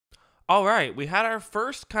All right, we had our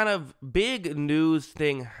first kind of big news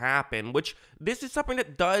thing happen, which this is something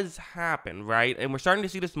that does happen, right? And we're starting to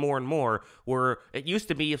see this more and more, where it used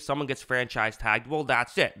to be if someone gets franchise tagged, well,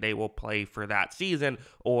 that's it. They will play for that season,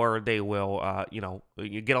 or they will,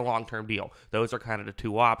 you get a long-term deal. Those are kind of the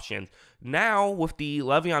two options. Now, with the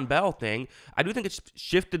Le'Veon Bell thing, I do think it's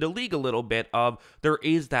shifted the league a little bit of there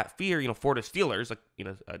is that fear, for the Steelers,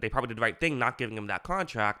 they probably did the right thing not giving him that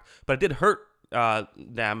contract, but it did hurt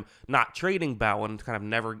them not trading Bell and kind of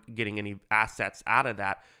never getting any assets out of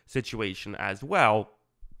that situation as well.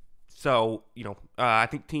 So, I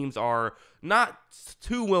think teams are not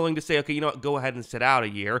too willing to say, okay, go ahead and sit out a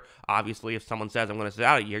year. Obviously, if someone says I'm going to sit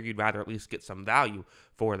out a year, you'd rather at least get some value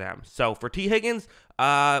for them. So for T. Higgins,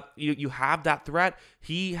 you have that threat.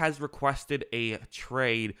 He has requested a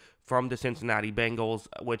trade from the Cincinnati Bengals,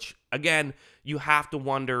 which, again, you have to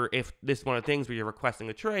wonder if this is one of the things where you're requesting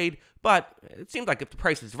a trade, but it seems like if the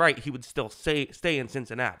price is right, he would still stay in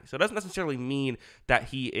Cincinnati. So it doesn't necessarily mean that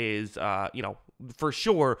he is, for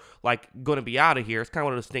sure, going to be out of here. It's kind of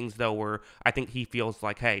one of those things, though, where I think he feels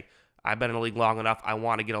like, hey, I've been in the league long enough. I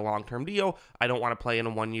want to get a long-term deal. I don't want to play in a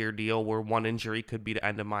one-year deal where one injury could be the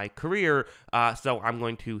end of my career. So I'm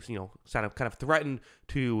going to, kind of threaten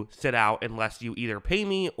to sit out unless you either pay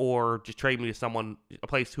me or just trade me to a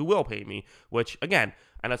place who will pay me, which, again,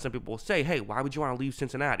 I know some people will say, hey, why would you want to leave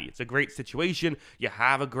Cincinnati? It's a great situation. You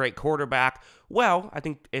have a great quarterback. Well, I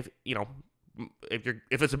think if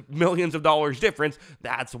it's millions of dollars difference,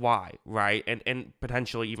 that's why, right? And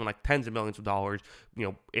potentially even like tens of millions of dollars,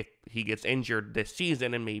 if he gets injured this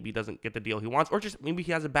season and maybe doesn't get the deal he wants, or just maybe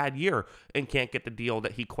he has a bad year and can't get the deal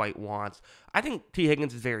that he quite wants. I think T.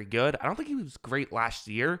 Higgins is very good. I don't think he was great last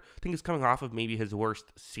year. I think he's coming off of maybe his worst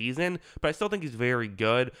season, but I still think he's very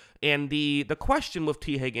good. And the question with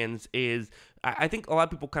T. Higgins is, I think a lot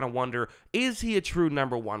of people kind of wonder, is he a true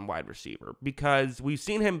number one wide receiver? Because we've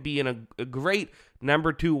seen him be in a great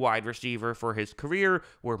number two wide receiver for his career,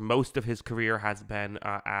 where most of his career has been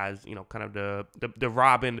as, kind of the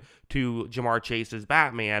Robin to Jamar Chase's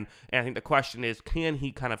Batman. And I think the question is, can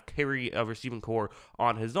he kind of carry a receiving core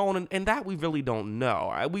on his own? And that we really don't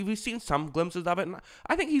know. We've seen some glimpses of it, and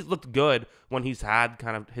I think he's looked good when he's had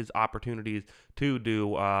kind of his opportunities to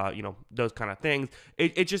do, those kind of things.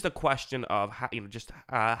 It's just a question of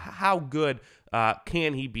how good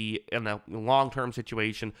can he be in a long-term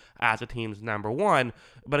situation as a team's number one.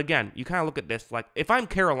 But again, you kind of look at this like, if I'm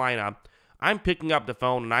Carolina, I'm picking up the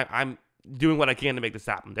phone and I'm doing what I can to make this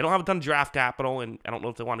happen. They don't have a ton of draft capital, and I don't know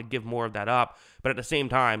if they want to give more of that up, but at the same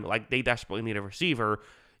time, they desperately need a receiver.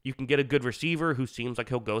 You can get a good receiver who seems like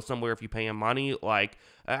he'll go somewhere if you pay him money. I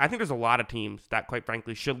think there's a lot of teams that, quite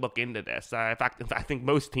frankly, should look into this. In fact, I think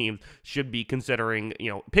most teams should be considering,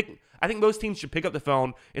 I think most teams should pick up the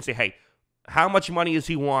phone and say, hey, how much money is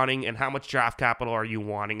he wanting and how much draft capital are you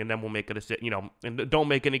wanting? And then we'll make a decision, and don't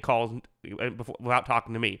make any calls without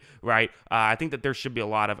talking to me, right? I think that there should be a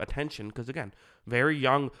lot of attention because, again, very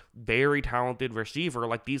young, very talented receiver.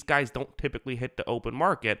 These guys don't typically hit the open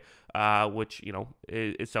market, which,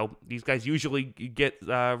 so these guys usually get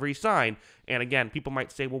re-signed. And again, people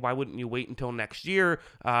might say, well, why wouldn't you wait until next year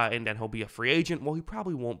and then he'll be a free agent? Well, he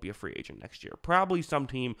probably won't be a free agent next year. Probably some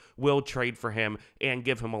team will trade for him and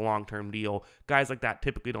give him a long-term deal. Guys like that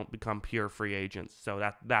typically don't become pure free agents,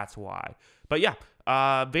 so that's why. But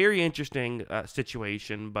yeah, very interesting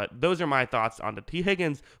situation. But those are my thoughts on the T.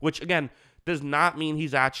 Higgins, which, again, does not mean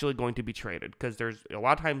he's actually going to be traded, because there's a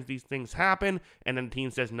lot of times these things happen and then the team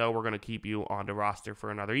says, no, we're going to keep you on the roster for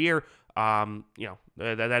another year.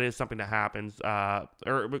 That is something that happens,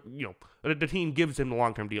 the team gives him the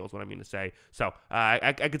long-term deal is what I mean to say. So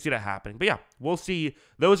I could see that happening, but yeah, we'll see.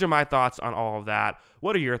 Those are my thoughts on all of that.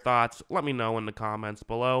 What are your thoughts? Let me know in the comments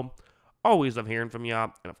below. Always love hearing from you.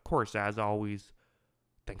 And of course, as always,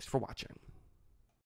 thanks for watching.